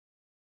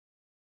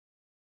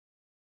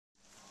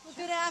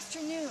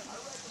afternoon.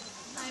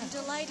 I'm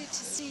delighted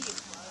to see you.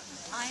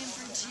 I am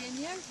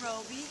Virginia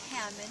Roby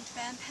Hammond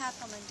Van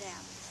Papelendam.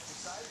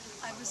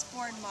 I was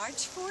born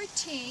March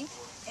 14,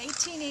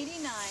 1889,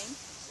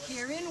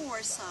 here in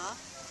Warsaw,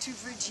 to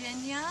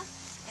Virginia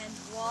and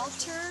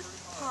Walter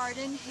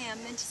Pardon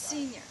Hammond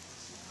Sr.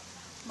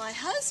 My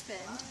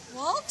husband,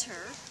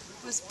 Walter,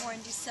 was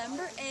born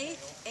December 8,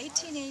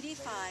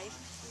 1885,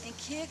 in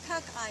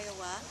Keokuk,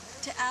 Iowa,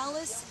 to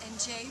Alice and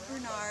J.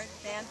 Bernard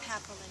Van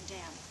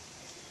Papelendam.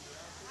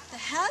 The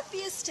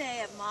happiest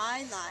day of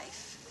my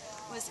life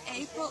was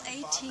April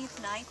 18,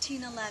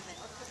 1911,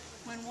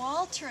 when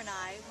Walter and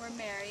I were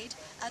married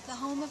at the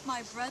home of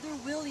my brother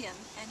William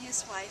and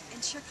his wife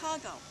in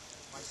Chicago.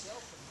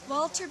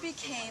 Walter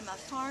became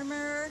a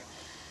farmer,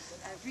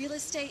 a real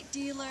estate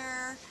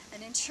dealer,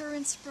 an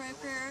insurance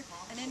broker,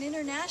 and an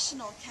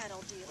international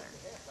cattle dealer.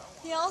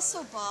 He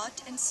also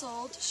bought and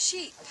sold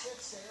sheep.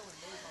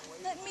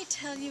 Let me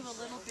tell you a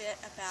little bit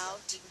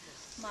about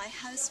my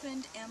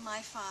husband and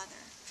my father.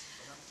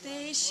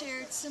 They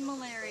shared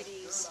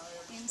similarities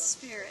in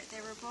spirit.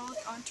 They were both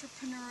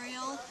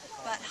entrepreneurial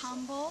but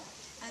humble,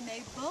 and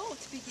they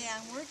both began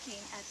working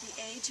at the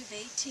age of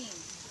 18.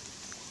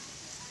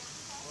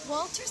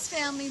 Walter's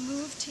family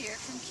moved here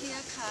from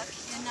Keokuk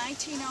in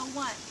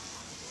 1901,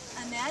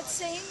 and that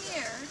same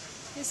year,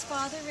 his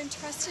father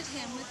entrusted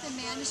him with the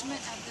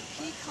management of the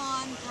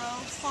Pecan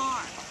Grove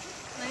Farm,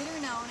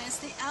 later known as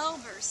the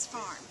Albers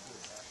Farm.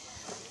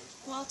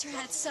 Walter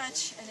had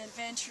such an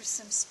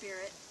adventuresome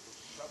spirit.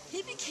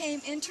 He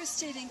became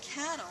interested in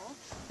cattle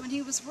when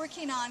he was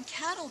working on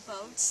cattle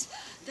boats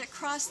that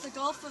crossed the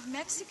Gulf of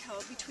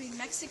Mexico between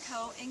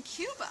Mexico and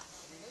Cuba.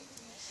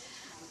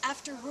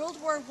 After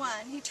World War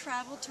I, he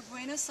traveled to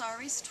Buenos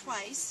Aires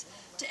twice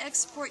to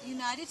export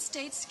United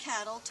States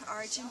cattle to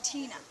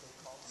Argentina.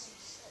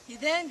 He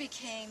then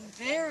became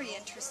very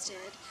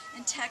interested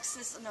in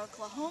Texas and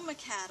Oklahoma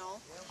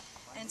cattle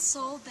and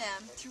sold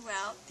them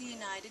throughout the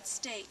United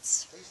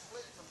States.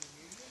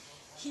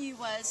 He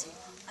was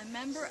a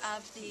member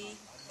of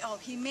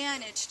he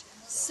managed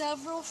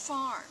several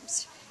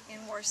farms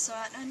in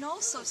Warsaw and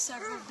also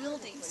several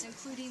buildings,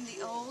 including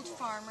the old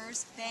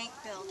Farmers Bank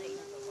building.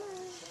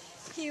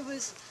 He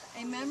was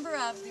a member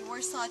of the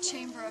Warsaw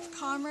Chamber of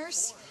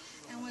Commerce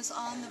and was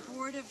on the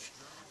Board of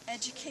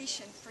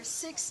Education for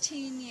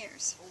 16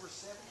 years.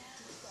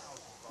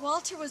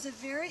 Walter was a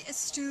very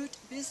astute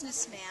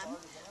businessman,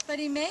 but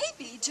he may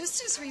be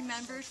just as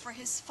remembered for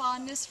his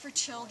fondness for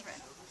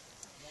children.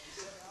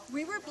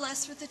 We were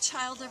blessed with a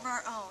child of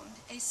our own,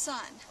 a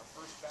son,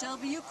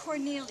 W.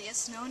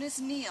 Cornelius, known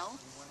as Neil,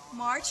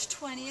 March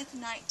 20th,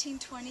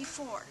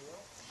 1924.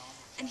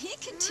 And he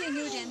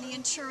continued in the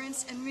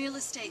insurance and real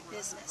estate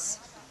business.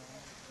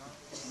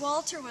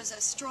 Walter was a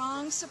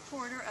strong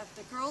supporter of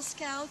the Girl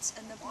Scouts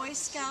and the Boy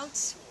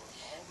Scouts,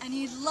 and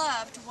he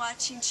loved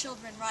watching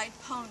children ride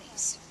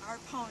ponies, our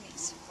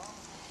ponies.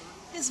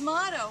 His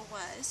motto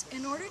was,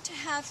 in order to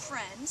have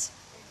friends,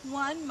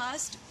 one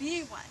must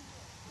be one.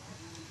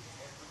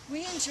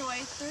 We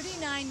enjoyed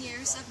 39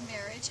 years of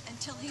marriage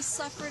until he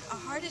suffered a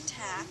heart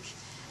attack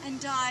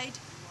and died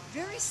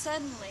very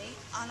suddenly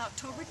on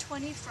October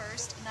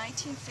 21st,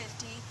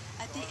 1950,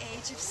 at the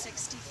age of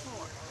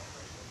 64.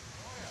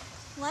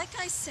 Like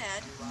I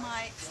said,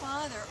 my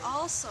father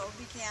also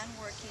began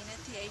working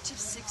at the age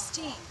of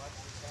 16.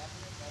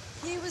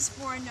 He was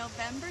born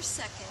November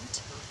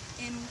 2nd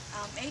in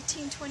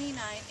 1829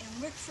 in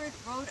Wickford,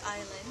 Rhode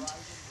Island,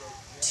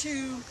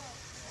 to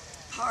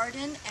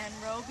Pardon and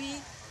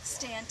Roby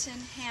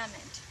Stanton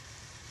Hammond.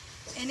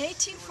 In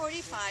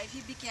 1845, he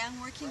began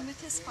working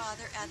with his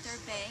father at their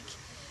bank,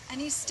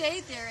 and he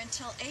stayed there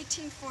until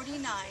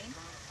 1849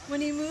 when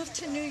he moved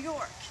to New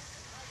York.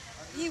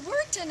 He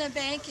worked in a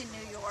bank in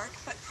New York,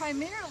 but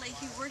primarily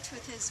he worked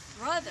with his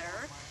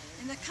brother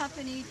in the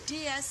company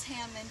D.S.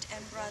 Hammond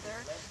and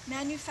Brother,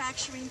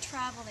 manufacturing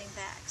traveling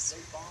bags.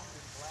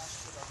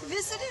 He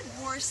visited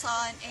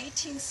Warsaw in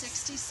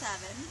 1867,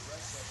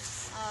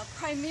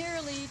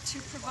 primarily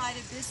to provide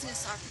a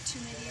business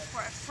opportunity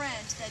for a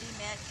friend that he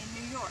met in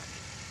New York,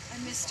 a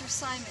Mr.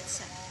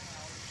 Simonson.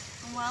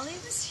 And while he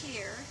was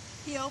here,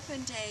 he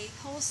opened a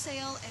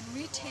wholesale and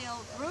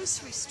retail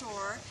grocery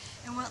store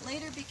in what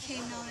later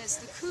became known as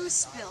the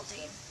Coos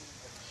Building.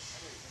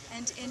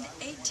 And in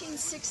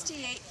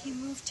 1868, he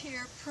moved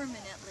here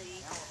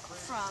permanently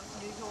from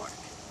New York.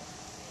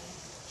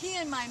 He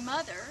and my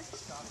mother,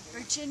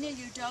 Virginia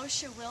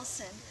Eudocia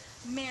Wilson,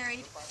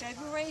 married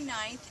February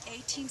 9th,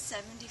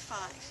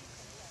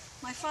 1875.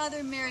 My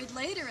father married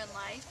later in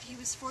life. He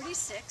was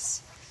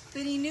 46,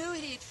 but he knew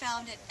he had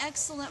found an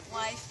excellent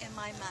wife in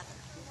my mother.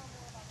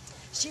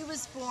 She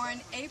was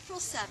born April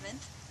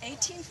 7th,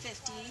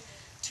 1850,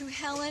 to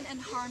Helen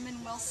and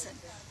Harmon Wilson,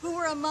 who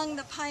were among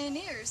the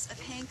pioneers of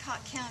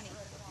Hancock County.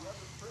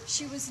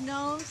 She was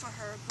known for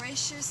her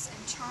gracious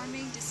and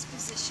charming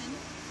disposition,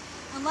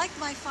 and like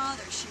my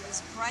father, she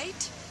was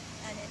bright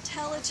and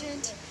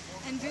intelligent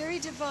and very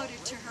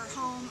devoted to her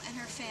home and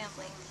her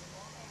family.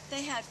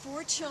 They had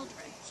 4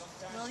 children,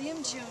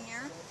 William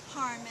Jr.,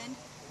 Harmon,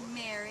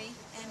 Mary,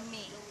 and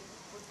me.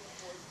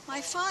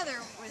 My father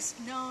was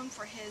known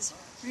for his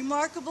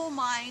remarkable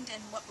mind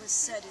and what was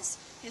said is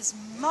his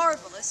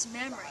marvelous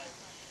memory.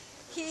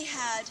 He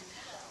had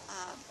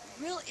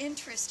real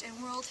interest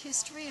in world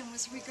history and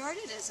was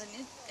regarded as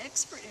an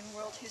expert in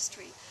world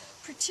history,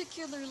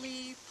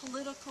 particularly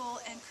political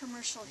and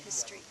commercial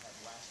history.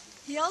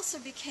 He also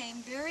became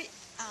very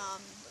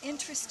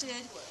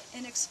interested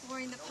in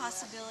exploring the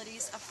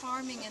possibilities of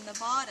farming in the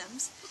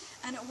bottoms,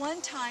 and at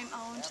one time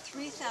owned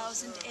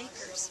 3,000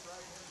 acres.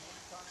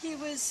 He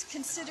was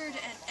considered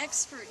an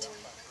expert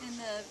in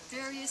the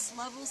various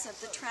levels of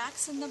the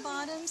tracks in the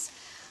bottoms,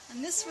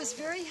 and this was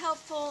very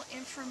helpful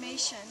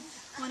information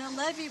when a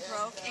levee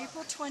broke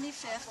April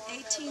 25,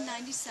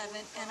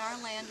 1897, and our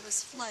land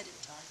was flooded.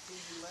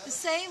 The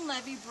same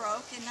levee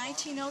broke in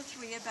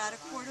 1903 about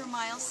a quarter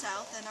mile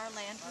south, and our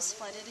land was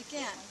flooded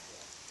again.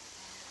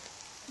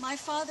 My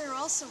father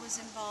also was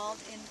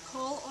involved in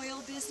coal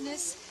oil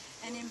business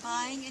and in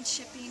buying and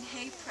shipping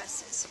hay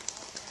presses.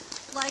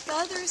 Like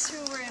others who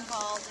were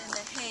involved in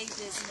the hay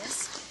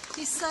business,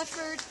 he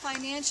suffered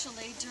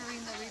financially during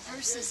the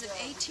reverses of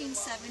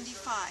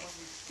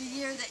 1875, the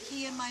year that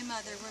he and my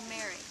mother were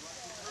married.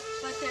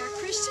 But their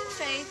Christian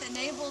faith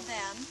enabled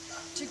them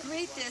to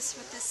greet this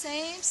with the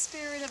same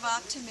spirit of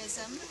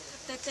optimism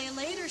that they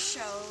later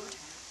showed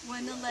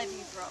when the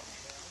levee broke.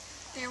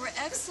 They were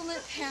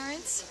excellent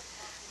parents,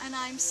 and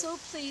I'm so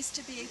pleased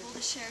to be able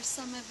to share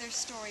some of their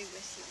story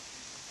with you.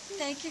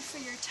 Thank you for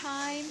your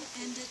time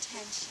and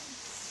attention.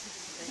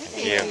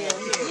 Thank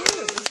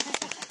you.